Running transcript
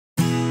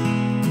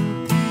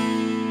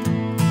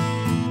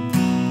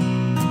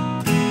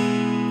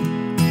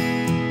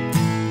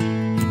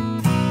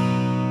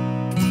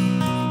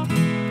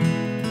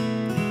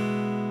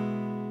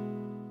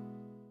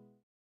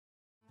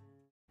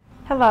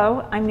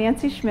Hello, I'm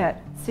Nancy Schmidt,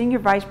 Senior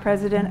Vice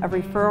President of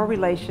Referral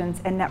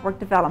Relations and Network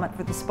Development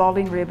for the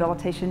Spaulding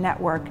Rehabilitation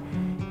Network,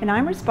 and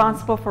I'm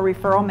responsible for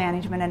referral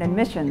management and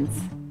admissions.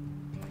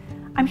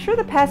 I'm sure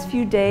the past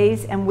few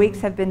days and weeks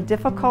have been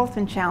difficult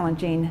and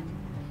challenging.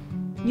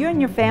 You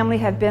and your family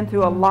have been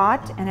through a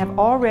lot and have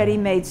already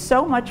made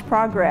so much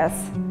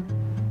progress.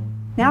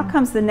 Now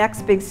comes the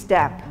next big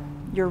step,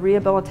 your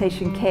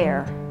rehabilitation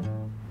care.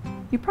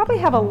 You probably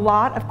have a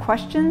lot of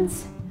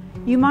questions.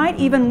 You might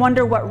even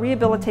wonder what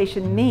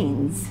rehabilitation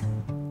means.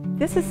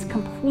 This is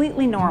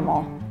completely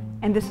normal,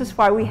 and this is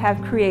why we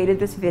have created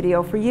this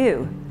video for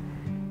you,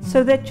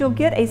 so that you'll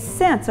get a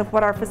sense of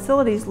what our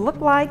facilities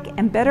look like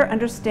and better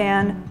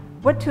understand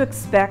what to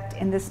expect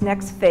in this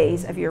next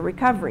phase of your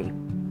recovery.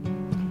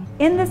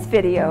 In this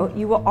video,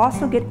 you will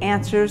also get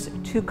answers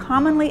to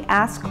commonly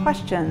asked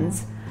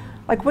questions,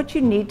 like what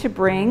you need to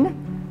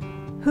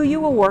bring, who you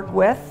will work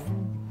with,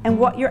 and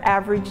what your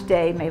average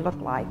day may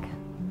look like.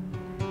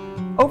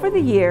 Over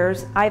the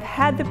years, I've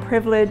had the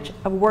privilege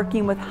of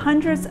working with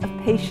hundreds of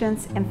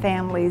patients and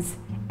families,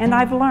 and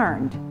I've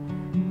learned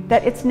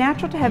that it's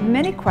natural to have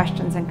many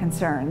questions and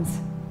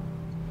concerns.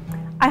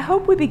 I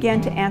hope we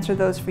begin to answer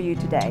those for you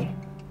today.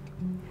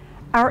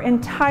 Our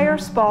entire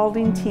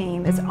Spaulding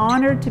team is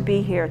honored to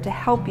be here to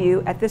help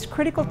you at this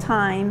critical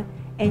time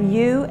in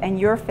you and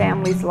your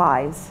family's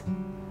lives.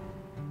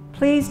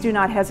 Please do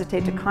not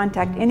hesitate to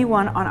contact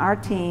anyone on our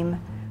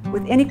team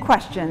with any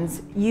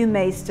questions you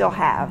may still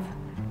have.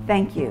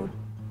 Thank you.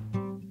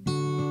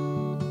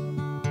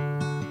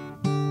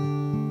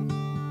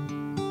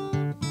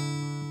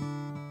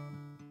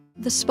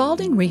 The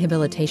Spaulding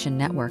Rehabilitation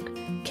Network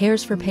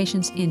cares for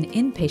patients in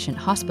inpatient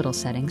hospital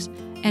settings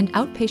and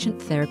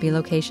outpatient therapy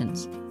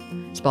locations.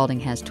 Spaulding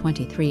has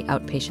 23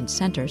 outpatient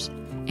centers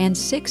and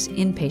 6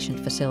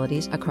 inpatient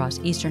facilities across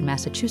eastern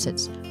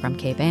Massachusetts, from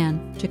Cape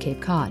Ann to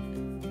Cape Cod.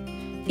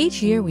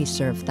 Each year we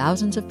serve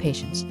thousands of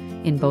patients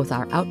in both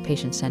our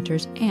outpatient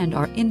centers and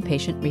our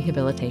inpatient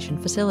rehabilitation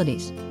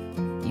facilities.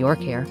 Your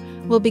care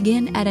will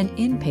begin at an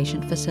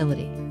inpatient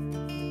facility.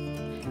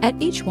 At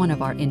each one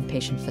of our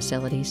inpatient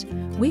facilities,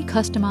 we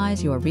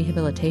customize your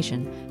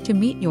rehabilitation to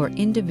meet your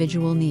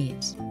individual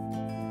needs.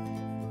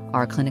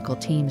 Our clinical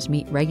teams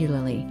meet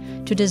regularly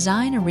to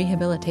design a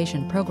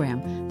rehabilitation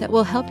program that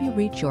will help you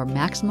reach your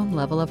maximum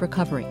level of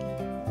recovery.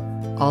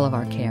 All of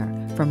our care,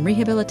 from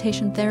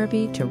rehabilitation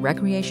therapy to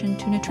recreation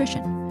to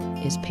nutrition,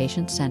 is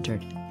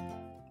patient-centered.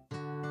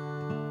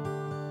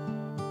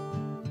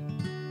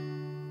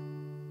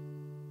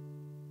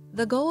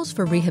 The goals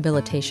for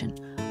rehabilitation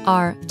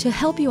are to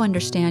help you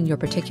understand your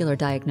particular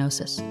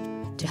diagnosis,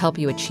 to help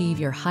you achieve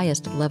your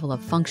highest level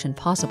of function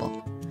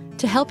possible,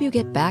 to help you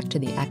get back to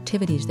the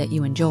activities that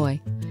you enjoy,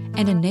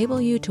 and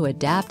enable you to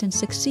adapt and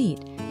succeed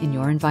in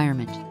your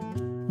environment.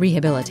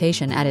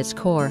 Rehabilitation, at its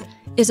core,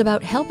 is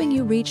about helping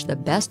you reach the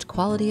best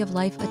quality of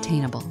life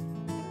attainable.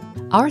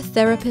 Our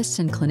therapists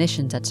and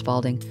clinicians at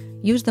Spaulding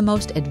use the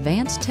most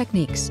advanced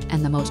techniques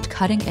and the most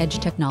cutting-edge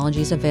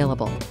technologies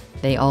available.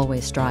 They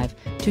always strive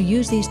to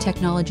use these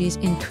technologies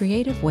in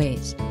creative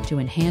ways to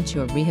enhance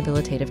your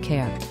rehabilitative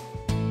care.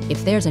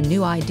 If there's a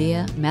new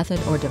idea, method,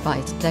 or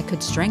device that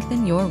could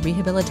strengthen your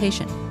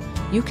rehabilitation,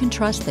 you can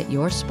trust that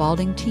your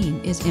Spaulding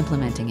team is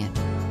implementing it.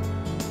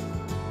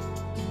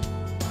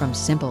 From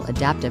simple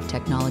adaptive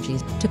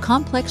technologies to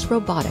complex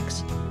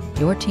robotics,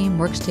 your team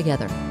works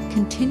together,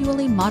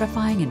 continually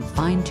modifying and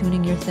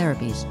fine-tuning your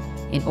therapies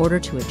in order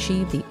to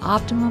achieve the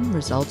optimum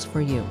results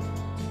for you.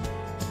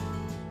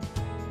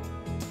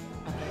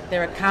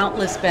 There are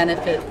countless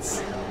benefits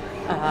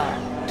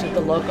to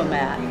the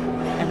Locomat,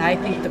 and I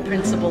think the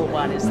principal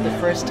one is the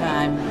first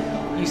time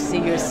you see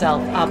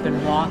yourself up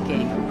and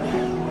walking,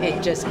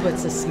 it just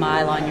puts a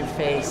smile on your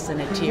face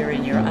and a tear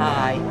in your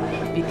eye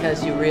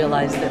because you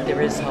realize that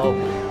there is hope,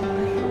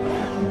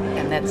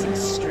 and that's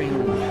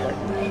extremely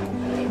important.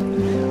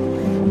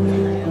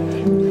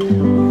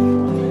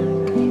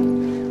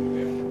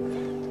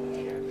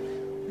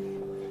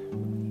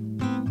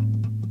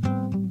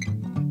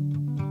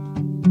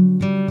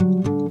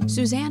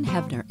 Suzanne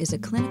Hebner is a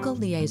clinical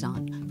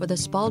liaison for the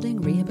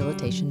Spaulding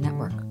Rehabilitation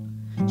Network.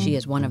 She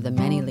is one of the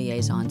many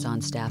liaisons on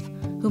staff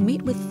who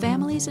meet with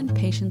families and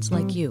patients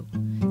like you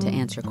to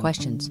answer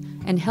questions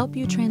and help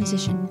you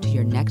transition to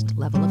your next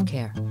level of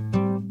care.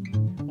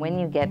 When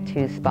you get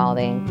to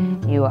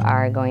Spaulding, you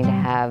are going to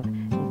have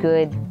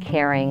good,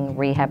 caring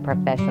rehab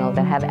professionals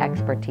that have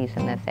expertise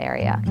in this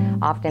area.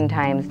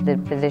 Oftentimes, the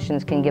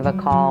physicians can give a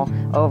call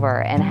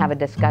over and have a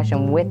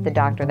discussion with the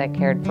doctor that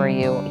cared for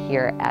you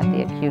here at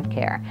the acute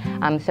care.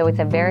 So it's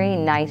a very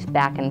nice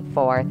back and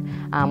forth.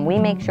 We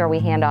make sure we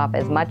hand off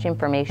as much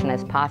information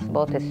as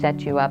possible to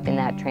set you up in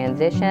that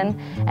transition.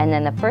 And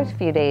then the first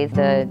few days,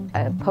 the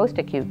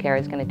post-acute care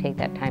is going to take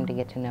that time to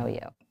get to know you.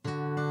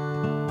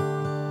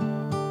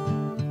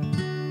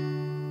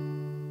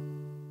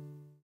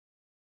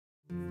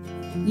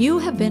 You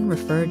have been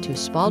referred to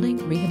Spaulding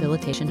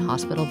Rehabilitation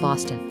Hospital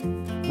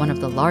Boston, one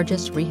of the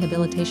largest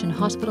rehabilitation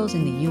hospitals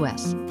in the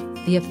U.S.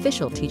 the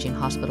official teaching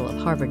hospital of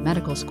Harvard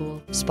Medical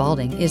School,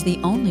 Spaulding is the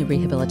only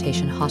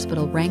rehabilitation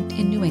hospital ranked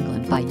in New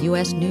England by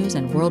U.S. News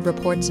 & World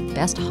Report's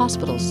Best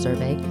Hospitals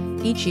survey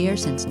each year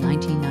since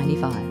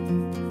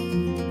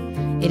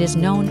 1995. It is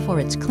known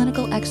for its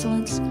clinical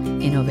excellence,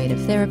 innovative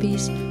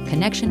therapies,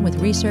 connection with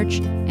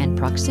research, and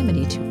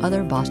proximity to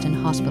other Boston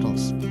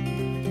hospitals.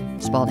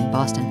 Spaulding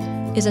Boston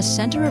is a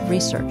center of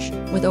research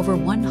with over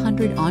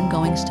 100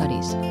 ongoing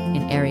studies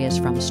in areas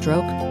from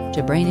stroke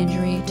to brain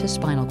injury to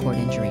spinal cord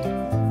injury.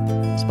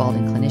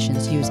 Spaulding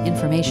clinicians use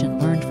information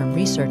learned from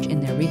research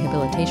in their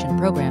rehabilitation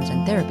programs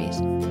and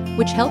therapies,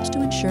 which helps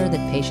to ensure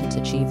that patients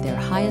achieve their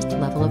highest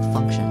level of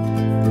function.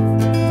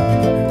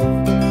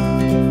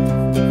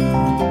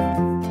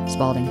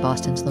 Spaulding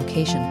Boston's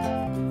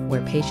location,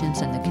 where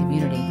patients and the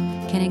community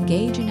can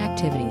engage in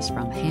activities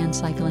from hand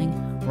cycling,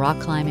 rock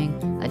climbing,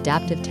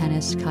 adaptive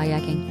tennis,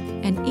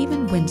 kayaking, and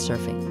even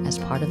windsurfing as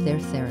part of their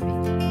therapy.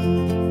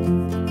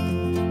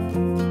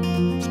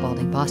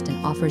 Spaulding Boston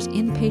offers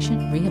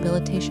inpatient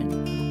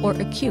rehabilitation or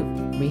acute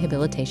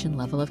rehabilitation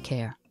level of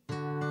care.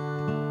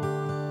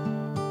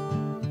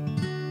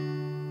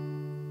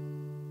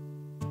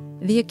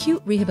 The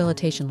acute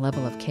rehabilitation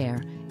level of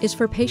care is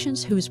for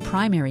patients whose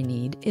primary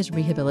need is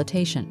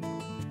rehabilitation.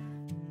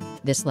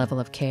 This level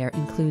of care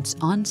includes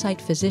on-site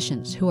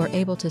physicians who are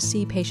able to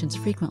see patients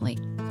frequently,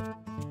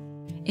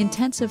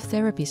 intensive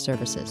therapy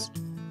services,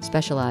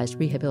 specialized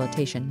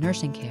rehabilitation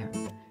nursing care,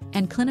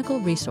 and clinical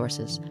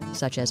resources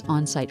such as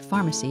on-site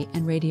pharmacy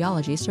and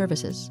radiology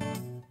services.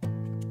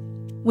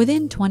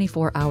 Within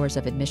 24 hours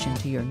of admission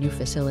to your new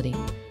facility,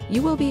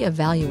 you will be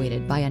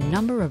evaluated by a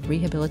number of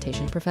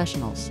rehabilitation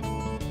professionals.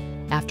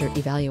 After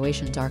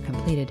evaluations are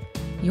completed,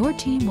 your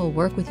team will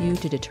work with you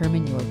to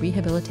determine your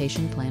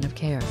rehabilitation plan of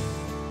care.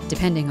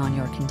 Depending on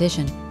your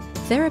condition,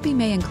 therapy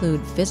may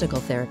include physical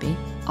therapy,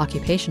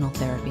 occupational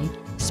therapy,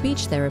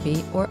 speech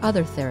therapy, or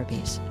other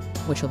therapies,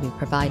 which will be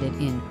provided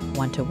in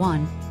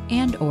one-to-one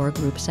and/or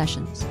group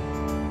sessions.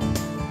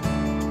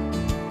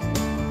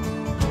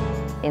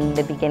 In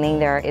the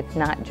beginning it's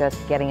not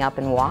just getting up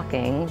and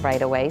walking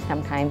right away.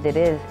 Sometimes it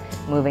is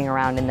moving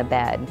around in the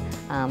bed.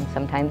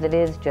 Sometimes it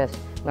is just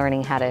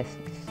learning how to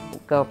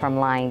go from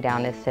lying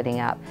down to sitting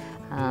up.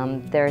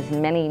 There's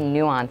many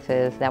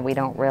nuances that we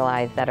don't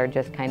realize that are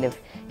just kind of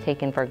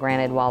taken for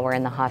granted while we're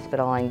in the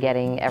hospital and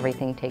getting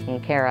everything taken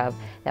care of,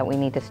 that we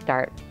need to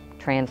start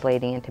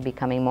translating into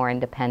becoming more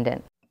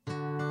independent.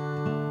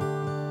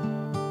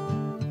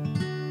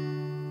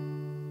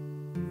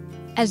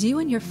 As you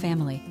and your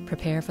family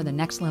prepare for the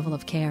next level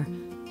of care,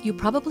 you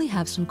probably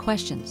have some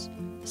questions,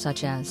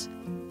 such as,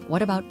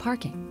 what about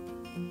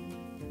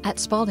parking? At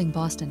Spaulding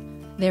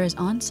Boston, there is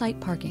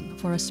on-site parking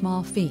for a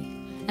small fee,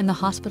 and the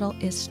hospital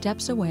is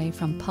steps away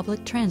from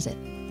public transit.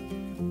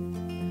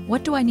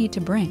 What do I need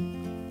to bring?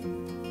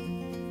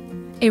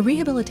 A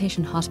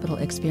rehabilitation hospital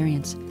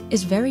experience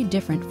is very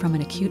different from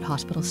an acute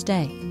hospital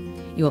stay.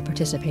 You will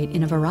participate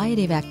in a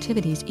variety of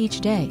activities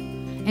each day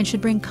and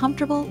should bring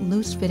comfortable,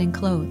 loose-fitting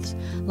clothes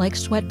like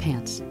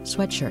sweatpants,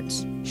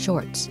 sweatshirts,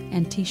 shorts,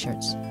 and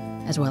t-shirts,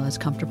 as well as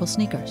comfortable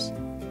sneakers.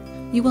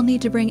 You will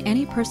need to bring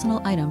any personal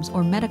items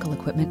or medical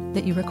equipment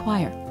that you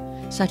require,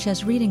 such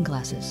as reading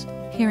glasses,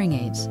 hearing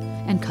aids,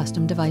 and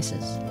custom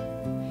devices.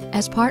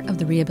 As part of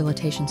the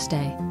rehabilitation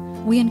stay,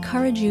 we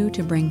encourage you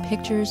to bring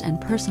pictures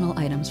and personal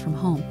items from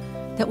home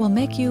that will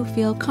make you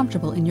feel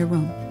comfortable in your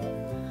room.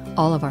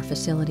 All of our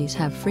facilities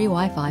have free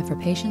Wi-Fi for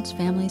patients,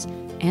 families,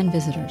 and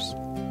visitors.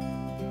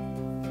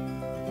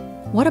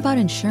 What about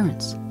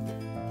insurance?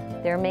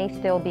 There may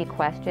still be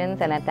questions,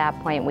 and at that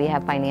point we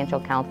have financial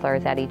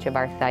counselors at each of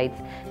our sites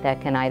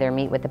that can either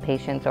meet with the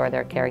patients or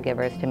their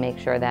caregivers to make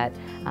sure that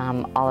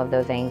all of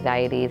those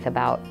anxieties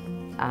about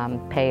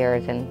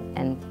payers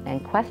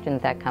and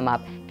questions that come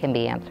up can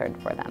be answered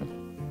for them.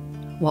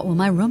 What will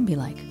my room be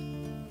like?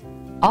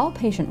 All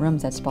patient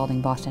rooms at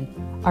Spaulding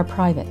Boston are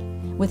private,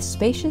 with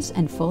spacious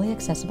and fully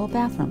accessible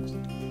bathrooms.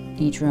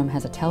 Each room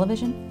has a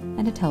television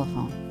and a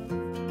telephone.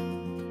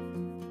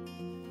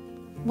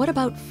 What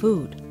about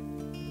food?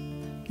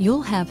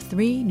 You'll have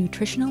 3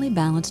 nutritionally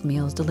balanced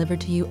meals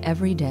delivered to you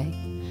every day.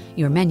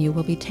 Your menu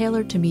will be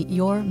tailored to meet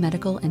your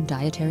medical and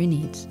dietary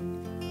needs.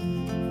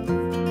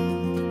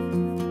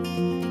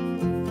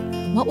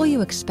 What will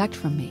you expect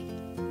from me?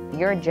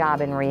 Your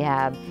job in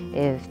rehab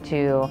is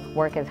to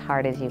work as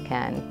hard as you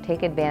can.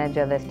 Take advantage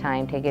of this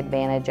time, take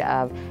advantage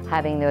of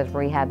having those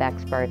rehab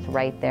experts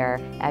right there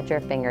at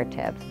your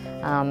fingertips,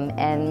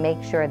 and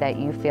make sure that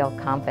you feel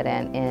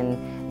confident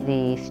in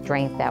the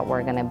strength that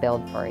we're going to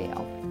build for you.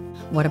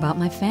 What about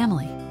my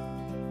family?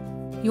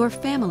 Your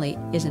family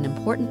is an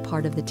important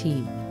part of the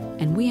team,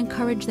 and we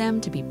encourage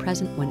them to be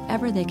present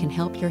whenever they can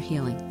help your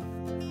healing.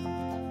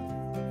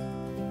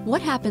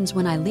 What happens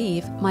when I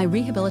leave my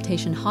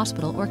rehabilitation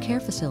hospital or care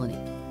facility?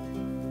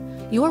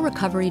 Your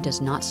recovery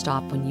does not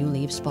stop when you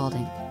leave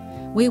Spaulding.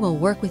 We will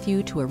work with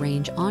you to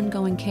arrange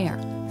ongoing care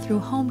through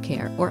home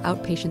care or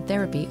outpatient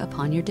therapy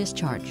upon your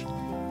discharge.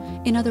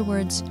 In other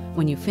words,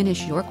 when you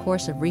finish your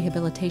course of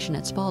rehabilitation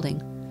at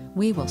Spaulding,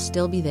 we will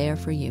still be there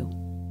for you.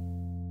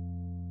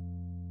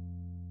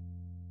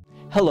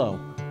 Hello,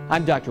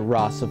 I'm Dr.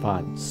 Ross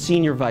Savant,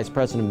 Senior Vice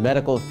President of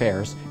Medical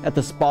Affairs at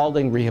the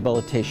Spaulding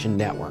Rehabilitation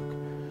Network.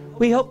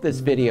 We hope this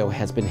video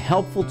has been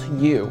helpful to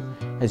you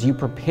as you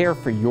prepare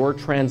for your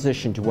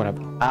transition to one of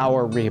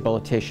our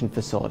rehabilitation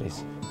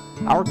facilities.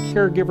 Our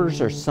caregivers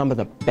are some of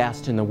the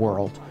best in the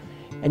world,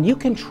 and you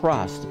can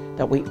trust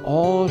that we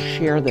all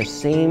share the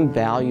same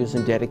values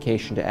and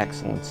dedication to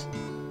excellence.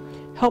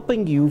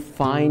 Helping you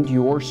find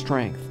your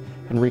strength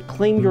and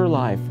reclaim your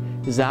life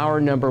is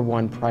our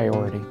 #1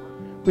 priority.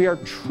 We are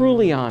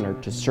truly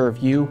honored to serve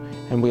you,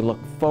 and we look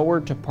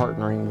forward to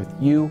partnering with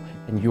you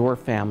and your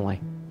family.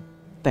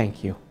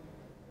 Thank you.